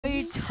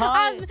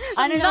numbers.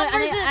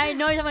 I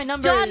know some of my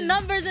numbers. John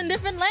numbers in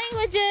different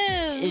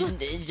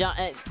languages.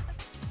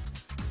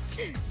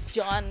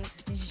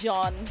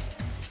 John.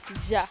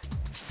 Ja.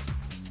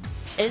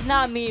 It's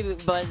not me,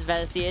 Buzz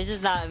Bestie. It's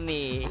just not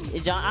me.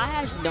 John, I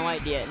have no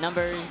idea.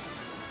 Numbers.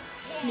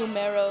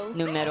 Numero.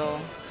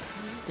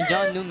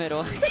 John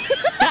Numero.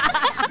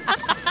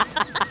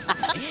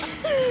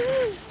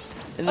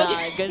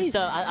 Nah, good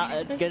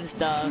stuff. Good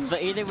stuff.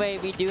 But either way,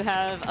 we do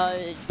have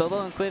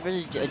Bobo and Quidd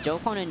versus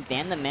Joepwn and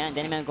DanTheMan.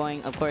 DanTheMan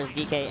going, of course,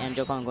 DK, and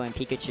Joepwn going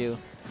Pikachu.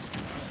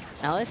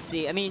 Now let's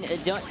see. I mean,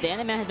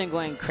 DanTheMan has been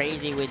going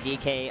crazy with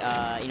DK,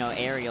 you know,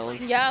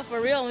 aerials. Yeah, for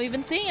real. We've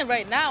been seeing it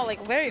right now.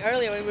 Like very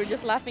early when we were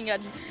just laughing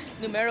at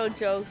numero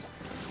jokes.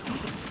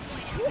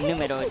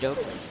 Numero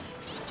jokes.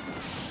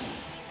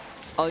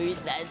 Oh,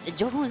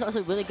 Joepwn is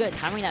also really good at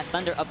timing that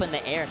thunder up in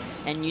the air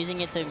and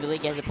using it to really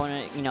get his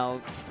opponent, you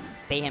know,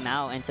 bait him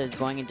out into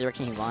going in the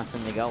direction he wants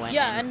him to go in.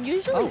 Yeah, and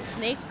usually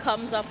Snake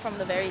comes up from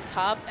the very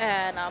top,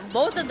 and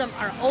both of them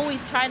are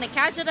always trying to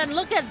catch it. And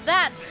look at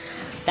that!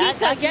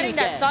 That's getting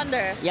that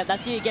thunder. Yep,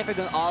 that's what you get for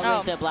going all the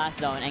way to the blast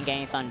zone and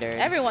getting thunder.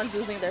 Everyone's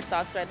losing their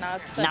stocks right now.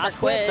 Not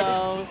Quidd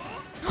though.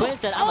 Quidd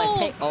said, "I'm gonna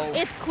take." Oh,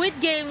 it's Quidd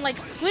game like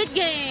Squid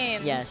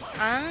Game. Yes.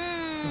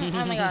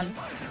 Oh my god.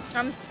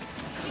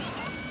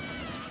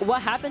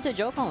 What happened to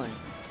Joepwn?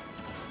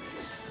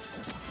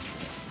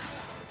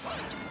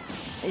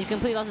 He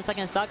completely lost the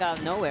second stock out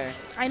of nowhere.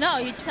 I know,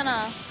 he just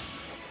kinda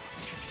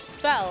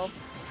fell.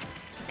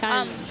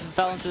 Kind of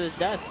fell into his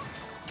death.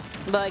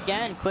 But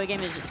again, Quidd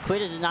is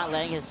just not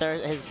letting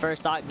his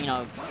first stock, you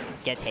know,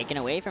 get taken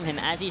away from him,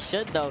 as he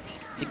should though.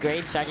 It's a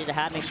great strategy to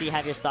have. Make sure you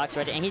have your stocks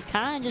ready, and he's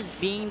kind of just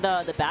being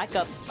the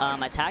backup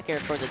attacker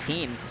for the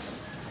team.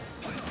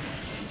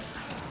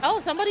 Oh,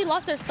 somebody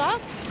lost their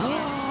stock?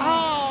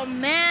 Oh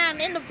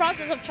man, in the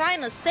process of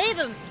trying to save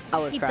him,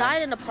 he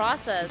died in the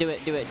process. Do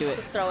it.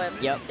 Just throw him.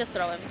 Yep. Just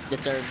throw him.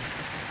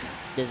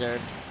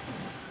 Deserved.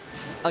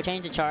 Oh,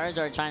 change the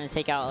Charizard, trying to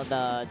take out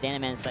the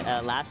DanTheMan's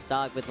last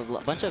stock with a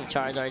bunch of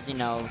Charizards, you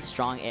know,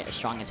 strong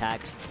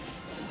attacks.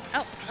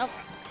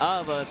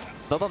 Oh, but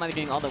Bobo might be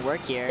doing all the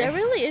work here. There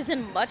really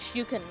isn't much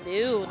you can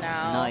do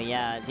now. No,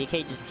 yeah,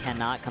 DK just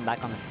cannot come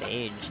back on the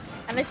stage.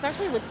 And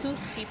especially with two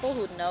people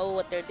who know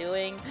what they're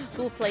doing,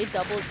 who play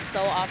doubles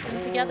so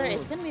often together,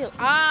 it's gonna be.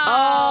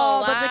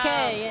 Oh, but it's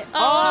okay.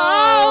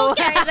 Oh,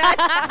 okay.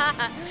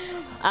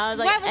 I was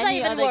like, why was I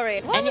even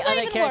worried? Any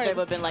other character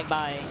would have been like,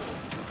 bye.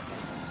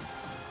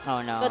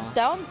 Oh no.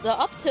 The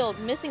up tilt,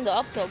 missing the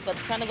up tilt, but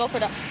trying to go for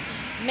the.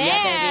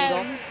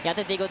 Man!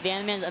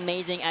 DanTheMan's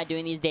amazing at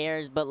doing these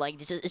dares, but like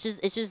it's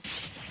just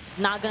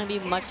not gonna be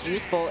much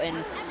useful in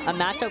a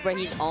matchup where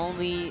it's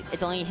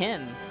only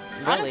him.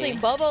 Really. Honestly,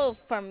 Bobo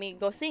for me,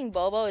 seeing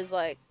Bobo is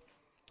like,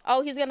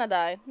 oh, he's gonna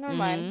die. Never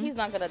mind, he's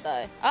not gonna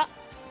die. Ah,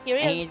 here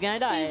he is. And he's gonna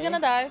die. He's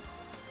gonna die.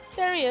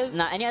 There he is.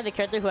 Nah, any other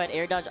character who had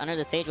air dodge under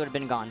the stage would have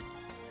been gone.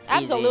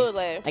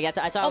 Absolutely. Like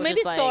I saw. Oh,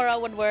 maybe Sora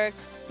would work.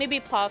 Maybe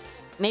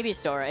Puff. Maybe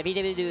Sora. If he's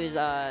able to do his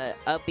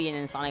up B and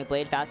then Sonic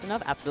Blade fast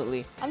enough,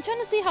 absolutely. I'm trying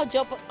to see how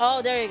Joepwn.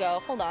 Oh, there you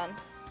go. Hold on.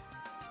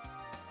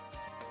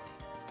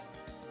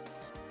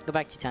 Go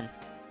back to 10.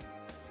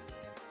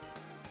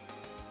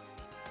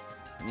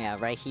 Yeah,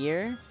 right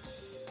here.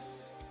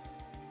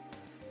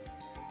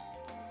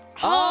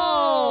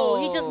 Oh,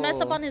 he just messed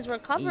up on his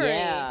recovery.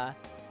 Yeah.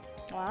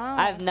 Wow.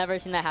 I've never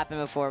seen that happen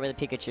before with a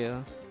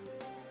Pikachu.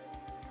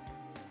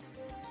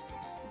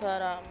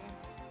 But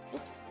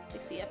oops,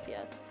 60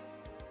 FPS.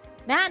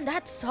 Man,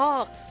 that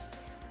sucks.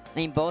 I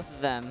mean, both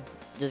of them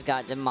just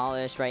got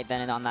demolished right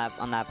then and on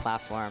that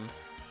platform.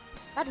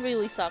 That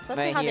really sucks. Let's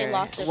right see how here. they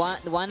lost it.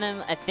 One of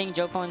them, I think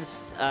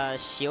Joepwn's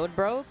shield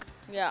broke.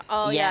 Yeah.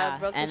 Oh yeah,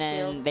 broke and the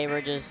then shield. they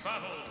were just.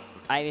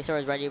 Ivysaur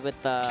was ready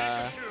with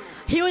the.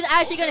 He was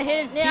actually gonna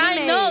hit his teammate. Yeah,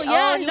 I know.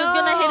 Yeah, he was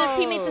gonna hit his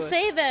teammate to no!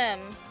 save him.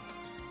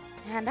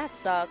 Man, that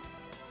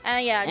sucks.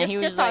 And yeah, And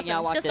just toss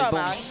him. Just throw him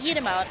out. Eat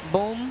him out.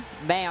 Boom,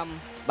 bam,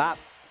 bop,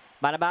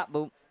 bada bop,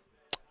 boop.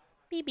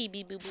 Beep beep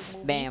beep boop boop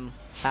boop. Bam,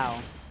 pow.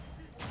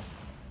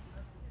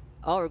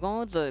 Oh, we're going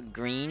with the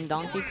green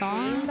Donkey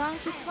Kong? Green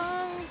Donkey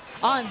Kong?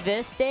 On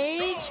this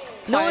stage?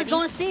 No one's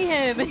going to see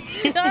him!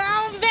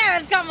 Oh,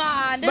 man, come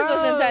on! This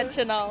was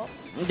intentional.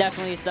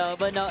 Definitely so,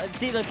 but no,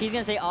 see, look, he's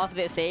going to stay off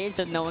the stage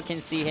so no one can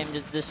see him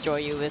just destroy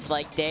you with,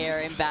 like,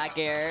 dare and back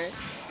air.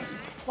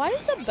 Why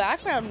is the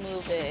background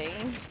moving?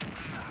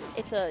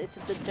 It's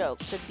the joke.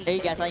 Are you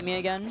gaslighting me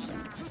again?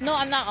 No,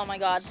 I'm not. Oh, my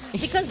God.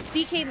 Because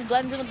DK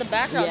blends in with the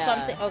background, so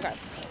I'm saying, okay.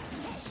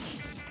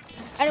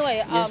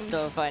 Anyway, You're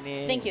so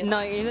funny. Thank you.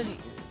 No, even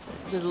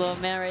this little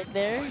man right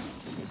there.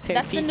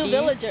 That's the new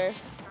villager.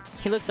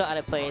 He looks so out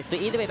of place. But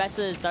either way, back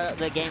to the start of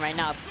the game right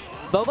now.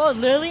 Bobo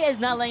literally is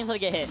not letting himself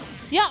get hit.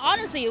 Yeah,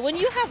 honestly, when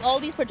you have all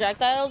these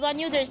projectiles on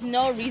you, there's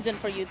no reason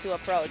for you to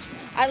approach.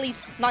 At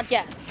least, not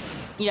yet.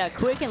 Yeah,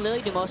 Quidd can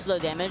literally do most of the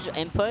damage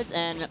inputs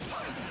and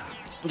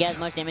get as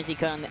much damage as he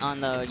could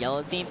on the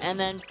yellow team. And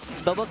then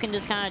Bobo can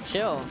just kind of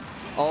chill.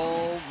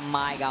 Oh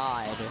my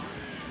god.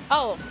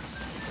 Oh.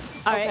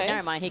 Alright,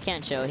 never mind. He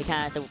can't chill. He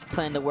kind of has to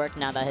put in the work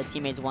now that his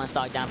teammates one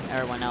stock down from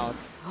everyone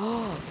else.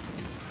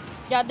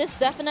 Yeah, this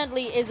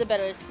definitely is a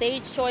better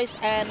stage choice,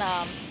 and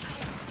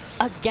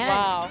again,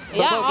 wow. Bobo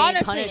getting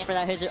honestly, punished for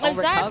that his own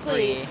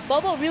recovery.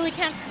 Bobo really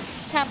can't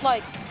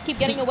like keep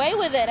getting away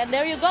with it, and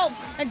there you go.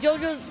 And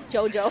Joepwn's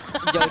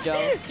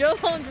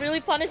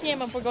really punishing him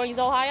for going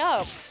so high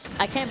up.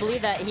 I can't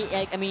believe that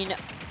I mean,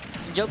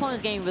 Joepwn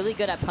is getting really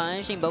good at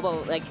punishing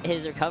Bobo, like,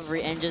 his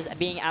recovery, and just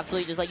being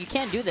absolutely just like, you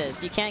can't do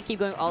this. You can't keep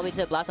going all the way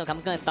to the blast zone. I'm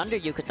just going to thunder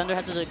you, because Thunder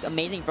has such an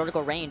amazing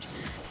vertical range.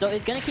 So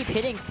it's going to keep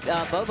hitting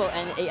Bobo,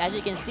 and as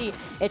you can see,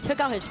 it took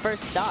out his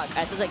first stock.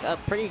 It's just like a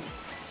pretty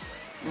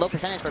low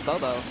percentage for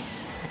Bobo.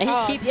 And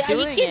he keeps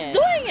doing it. He keeps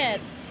doing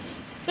it.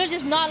 They're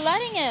just not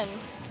letting him.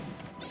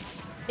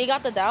 They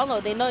got the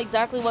download. They know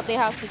exactly what they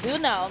have to do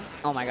now.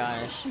 Oh my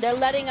gosh. They're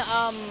letting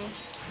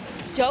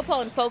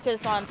Joepwn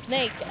focus on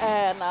Snake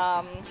and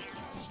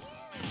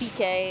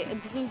DK.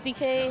 Who's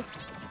DK?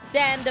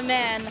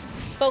 DanTheMan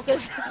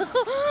focus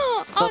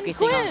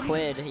Focusing on on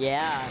Quidd,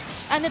 yeah.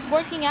 And it's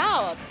working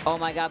out. Oh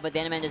my god, but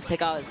DanTheMan just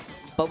took out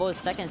Bobo's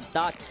second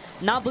stock.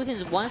 Now Blue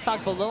Team's one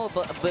stock below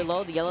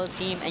the yellow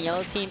team, and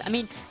yellow team, I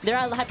mean, they're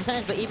at a high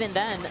percentage, but even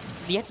then,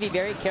 you have to be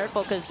very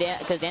careful because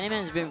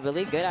DanTheMan's been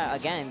really good at,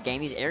 again, getting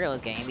these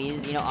aerials, getting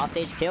these, you know,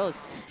 offstage kills.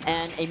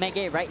 And he might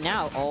get it right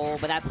now. Oh,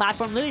 but that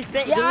platform literally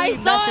messed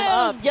him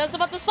up. Just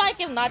about to spike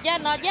him. Not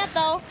yet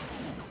though.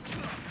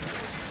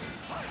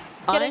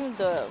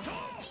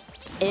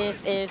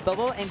 If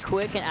Bobo and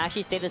Quidd can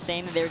actually stay the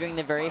same that they were doing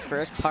the very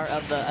first part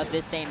of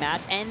this same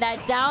match, and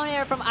that down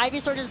air from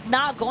Ivysaur just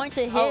not going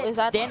to hit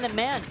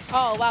DanTheMan.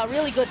 Oh wow,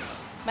 really good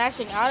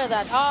mashing out of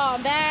that. Oh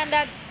man,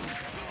 that's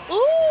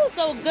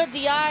so good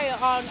DI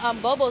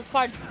on Bobo's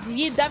part.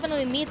 He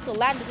definitely needs to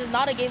land. This is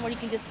not a game where he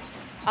can just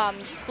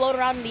float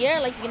around in the air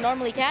like you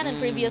normally can in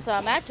previous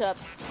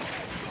matchups.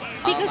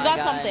 Pika's got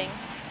something.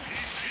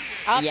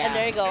 Up, and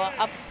there you go.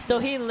 Up. So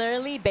he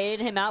literally baited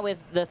him out with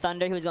the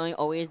thunder he was going to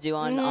always do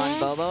on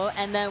Bobo.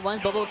 And then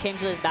once Bobo came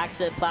to his back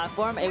to the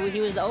platform,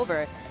 he was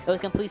over. It was a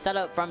complete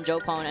setup from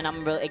Joepwn, and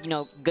I'm really, you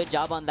know, good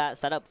job on that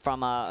setup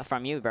from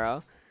you,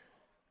 bro.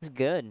 It's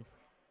good.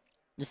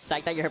 Just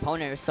psyched out your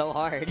opponent so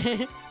hard.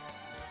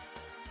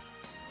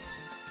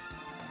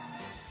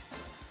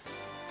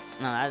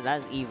 No,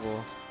 that's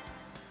evil.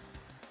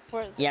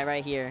 Where is it? Yeah,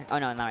 right here. Oh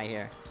no, not right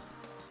here.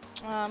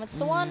 It's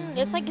the one.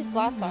 It's like his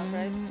last song,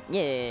 right?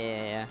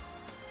 Yeah.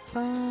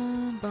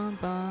 Damn,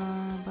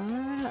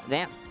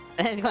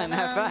 it's going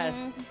mad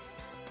fast.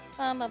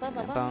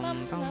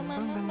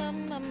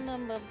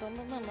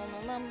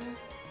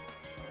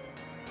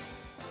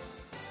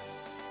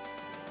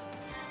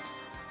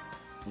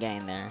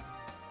 Getting there.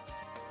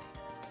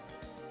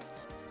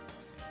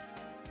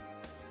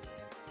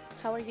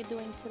 How are you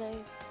doing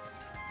today?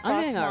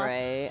 I'm doing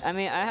alright. I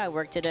mean, I had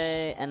work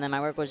today, and then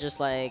my work was just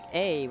like,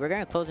 hey, we're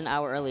gonna close an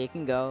hour early, you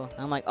can go.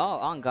 I'm like, oh,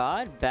 on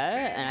God,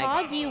 bet? And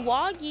Hoggy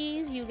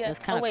Woggies, you get. That's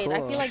kinda wait, cool. I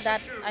feel like that,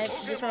 I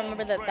just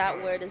remember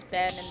that word is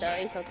banned in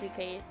the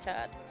HL3K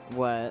chat.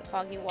 What?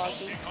 Hoggy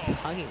Woggy.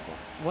 Hoggy?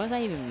 What does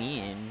that even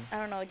mean? I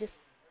don't know,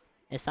 just.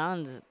 It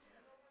sounds.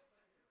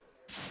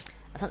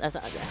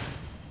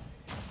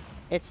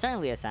 It's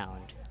certainly a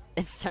sound.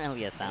 It's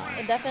certainly a sound.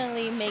 It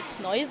definitely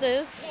makes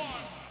noises.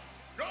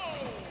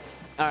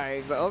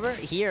 Alright, but over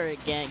here,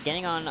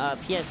 getting on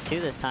PS2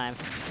 this time.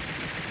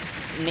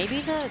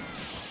 Maybe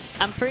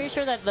I'm pretty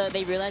sure that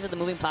they realized that the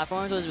moving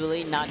platforms was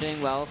really not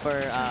doing well for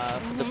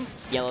the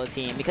yellow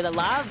team, because a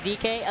lot of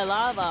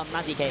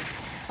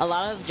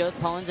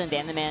Joepwn's and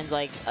DanTheMan's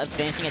like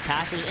finishing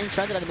attacks was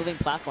instructed on the moving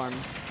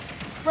platforms.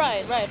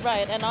 Right.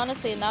 And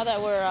honestly, now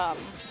that we're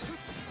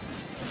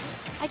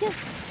I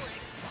guess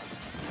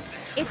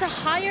it's a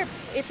higher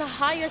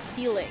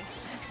ceiling,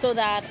 so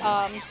that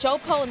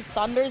Joepwn's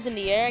thunders in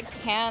the air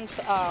can't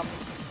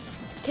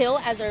kill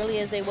as early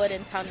as they would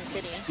in Town and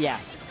City.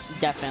 Yeah,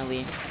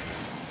 definitely.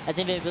 That's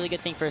a really good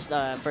thing for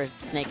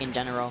Snake in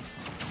general.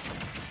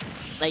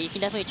 Like, you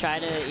can definitely try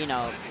to, you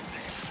know,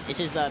 it's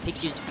just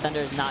Pikachu's thunder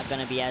is not going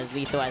to be as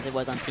lethal as it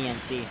was on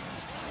TNC.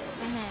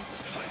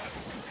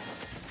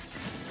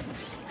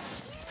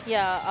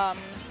 Yeah,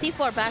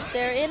 C4 back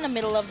there in the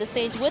middle of the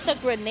stage with a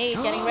grenade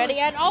getting ready,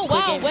 and oh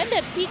wow, when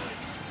did Pikachu...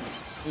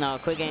 No,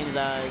 Quick Game's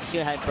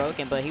shield had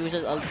broken, but he was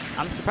just.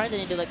 I'm surprised they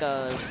didn't do like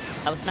a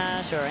L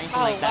smash or anything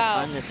like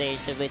that on the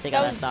stage to really take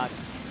out that stock.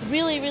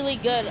 Really, really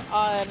good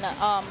on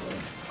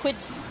Quick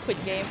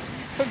Game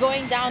for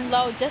going down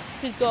low just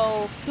to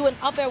go do an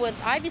up air with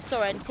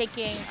Ivysaur and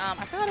taking.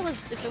 I forgot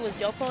if it was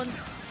Joepwn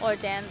or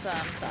Dan's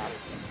stop.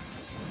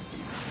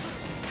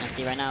 And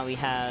see, right now we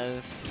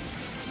have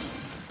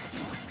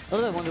a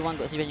little bit of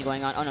 1v1 situation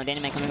going on. Oh no,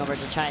 DanTheMan coming over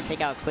to try and take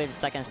out Quidd's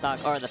second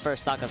stock, or the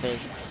first stock of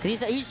his.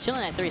 Because he's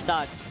chilling at 3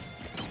 stocks.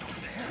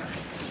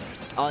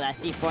 Oh, that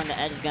C4 on the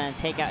edge is going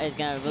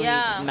to really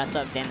mess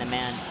up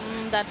DanTheMan.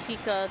 That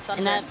Pika Thunder.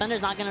 And that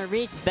Thunder's not going to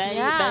reach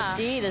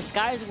Bestie. The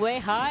sky's way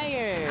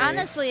higher.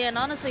 Honestly,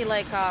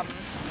 like,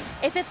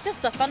 if it's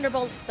just the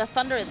Thunderbolt, the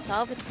Thunder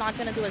itself, it's not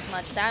going to do as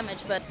much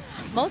damage. But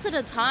most of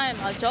the time,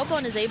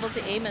 Joepwn is able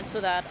to aim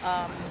into that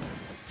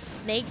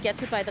Snake,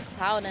 gets it by the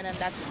cloud, and then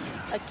that's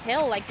a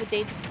kill like what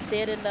they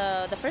did in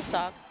the first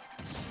stock.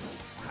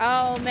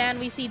 Oh man,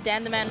 we see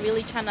DanTheMan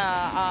really trying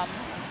to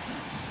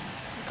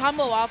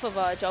combo off of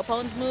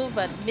Joepwn's move,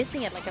 but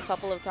missing it like a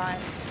couple of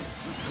times.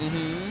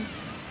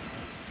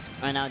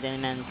 Right now,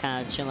 DanTheMan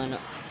kind of chilling,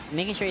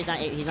 making sure he's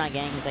not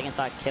getting his second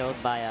stock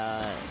killed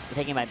by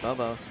taken by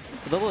Bobo.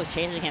 Bobo was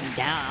chasing him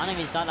down. I don't know if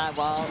you saw that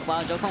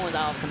while Joepwn was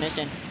out of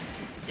commission.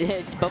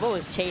 Bobo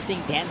was chasing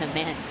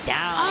DanTheMan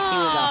down like he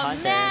was a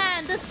hunter. Oh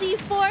man, the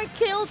C4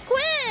 killed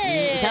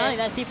Quidd! I'm telling you,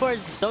 that C4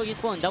 is so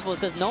useful in doubles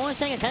because no one's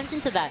paying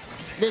attention to that.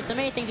 There's so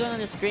many things going on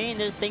the screen,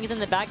 there's things in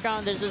the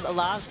background, there's just a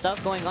lot of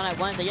stuff going on at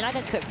once that you're not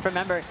gonna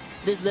remember.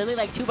 There's literally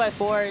like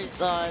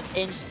 2x4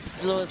 inch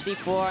little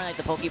C4 and like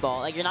the Pokeball.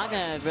 Like you're not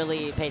gonna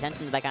really pay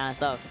attention to that kind of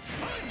stuff.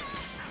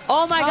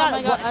 Oh my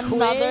god, what?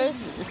 Another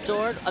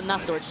sword,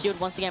 not sword, shield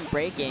once again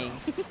breaking.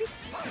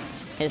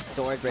 His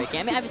sword breaking.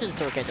 I mean, I'm just a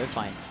sword character, it's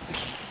fine.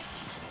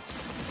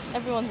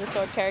 Everyone's a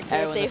sword character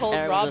if they hold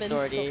Robin's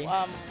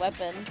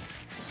weapon.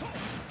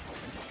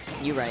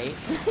 You right.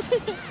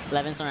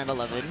 Levin's son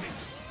beloved.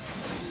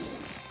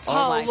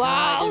 Oh my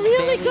wow, god,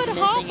 really good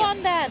hop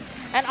on that.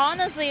 And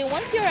honestly,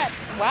 once you're at,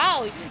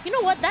 wow, you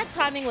know what? That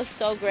timing was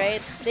so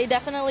great. They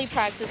definitely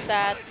practiced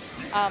that.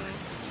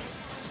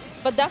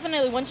 But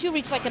definitely, once you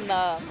reach like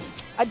a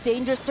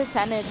dangerous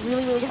percentage,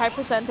 really high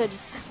percentage,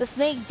 the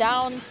snake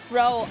down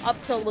throw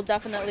up tilt will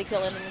definitely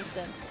kill in an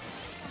instant.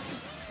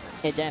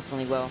 It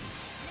definitely will.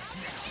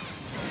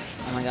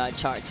 Oh my god,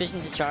 switching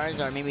to Chars,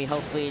 or maybe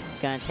hopefully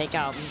gonna take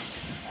out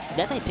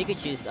definitely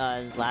Pikachu's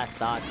last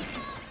stock.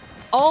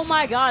 Oh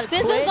my god,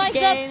 this is like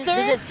the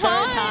third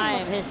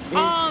time. His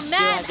oh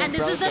man, and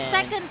this is the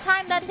second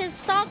time that his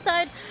stock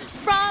died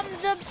from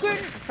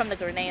the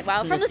grenade.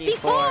 Wow, from the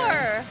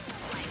C4.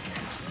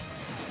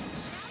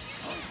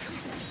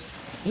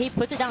 He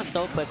puts it down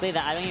so quickly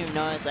that I don't even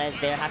notice that it's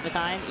there half the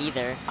time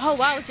either. Oh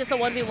wow, it's just a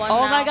 1v1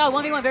 Oh now. my god,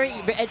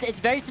 1v1,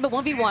 it's very simple,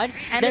 1v1.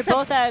 And it's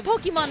both a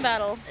Pokemon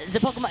battle. It's a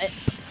Pokemon.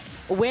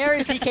 Where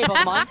is DK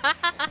Pokemon?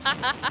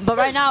 But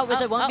right now, it's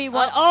a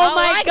 1v1. Oh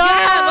my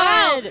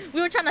god! Wow.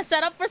 We were trying to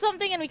set up for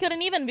something and we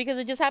couldn't even because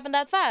it just happened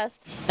that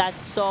fast. That's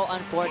so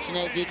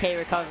unfortunate. DK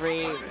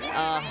recovery.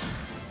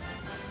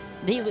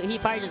 He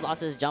probably just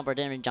lost his jump or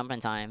didn't even jump in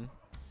time.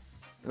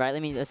 Right,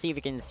 let's see if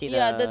we can see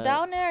the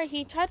down air,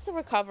 he tried to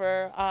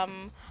recover.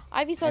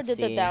 Ivysaur did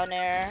the down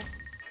air.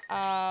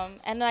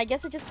 And I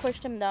guess it just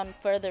pushed him down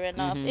further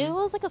enough. It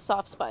was like a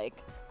soft spike.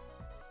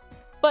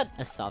 But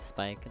a soft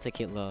spike. It's a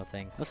cute little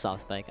thing. A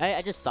soft spike.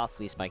 I just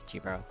softly spiked you,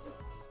 bro.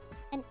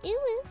 An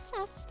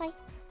soft spike.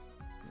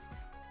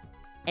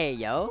 Hey,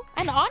 yo.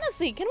 And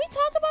honestly, can we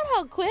talk about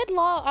how Quidd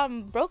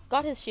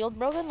got his shield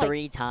broken?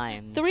 Three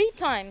times. 3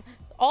 times.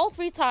 All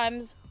 3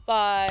 times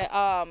by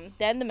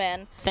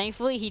DanTheMan.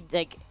 Thankfully, he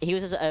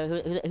was at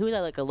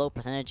like a low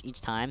percentage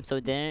each time, so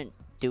it didn't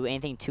do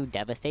anything too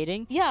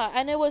devastating. Yeah,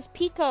 and it was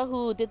Pika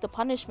who did the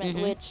punishment,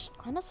 which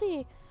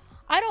honestly,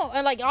 I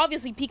don't like.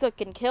 Obviously, Pika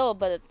can kill,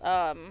 but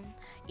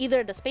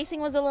either the spacing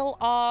was a little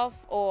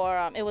off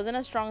or it wasn't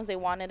as strong as they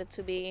wanted it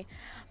to be.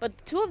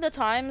 But 2 of the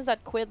times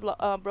that Quidd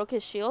broke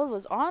his shield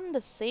was on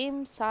the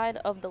same side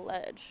of the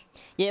ledge.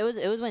 Yeah,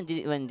 it was when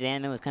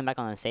DanTheMan was coming back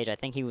on the stage. I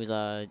think he was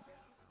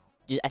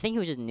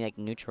just like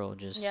neutral,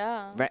 just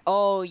right.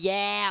 Oh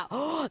yeah,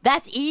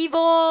 that's evil.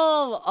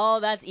 Oh,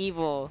 that's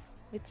evil.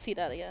 Let's see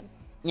that again.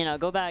 You know,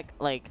 go back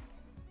like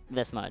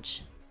this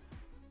much.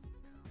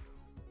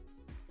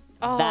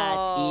 Oh,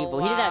 that's evil.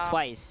 Wow. He did that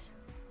twice.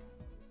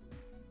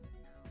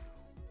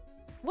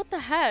 What the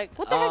heck?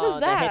 What the heck was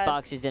that? The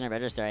hitbox just didn't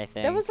register, I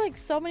think. There was like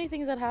so many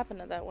things that happened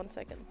in that 1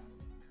 second.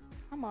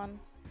 Come on.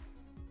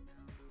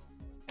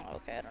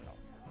 Okay, I don't know.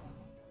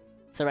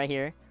 So right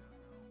here.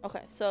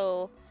 Okay,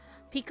 so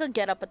Pika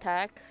get up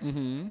attack.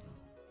 And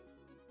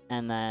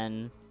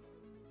then,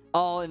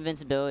 oh,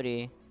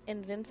 invincibility.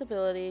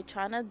 Invincibility,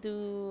 trying to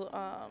do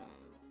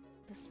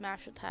the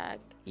smash attack.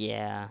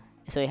 Yeah.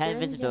 So he had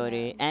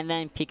invincibility, and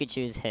then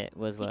Pikachu's hit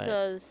was what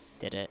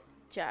did it.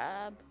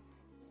 Jab.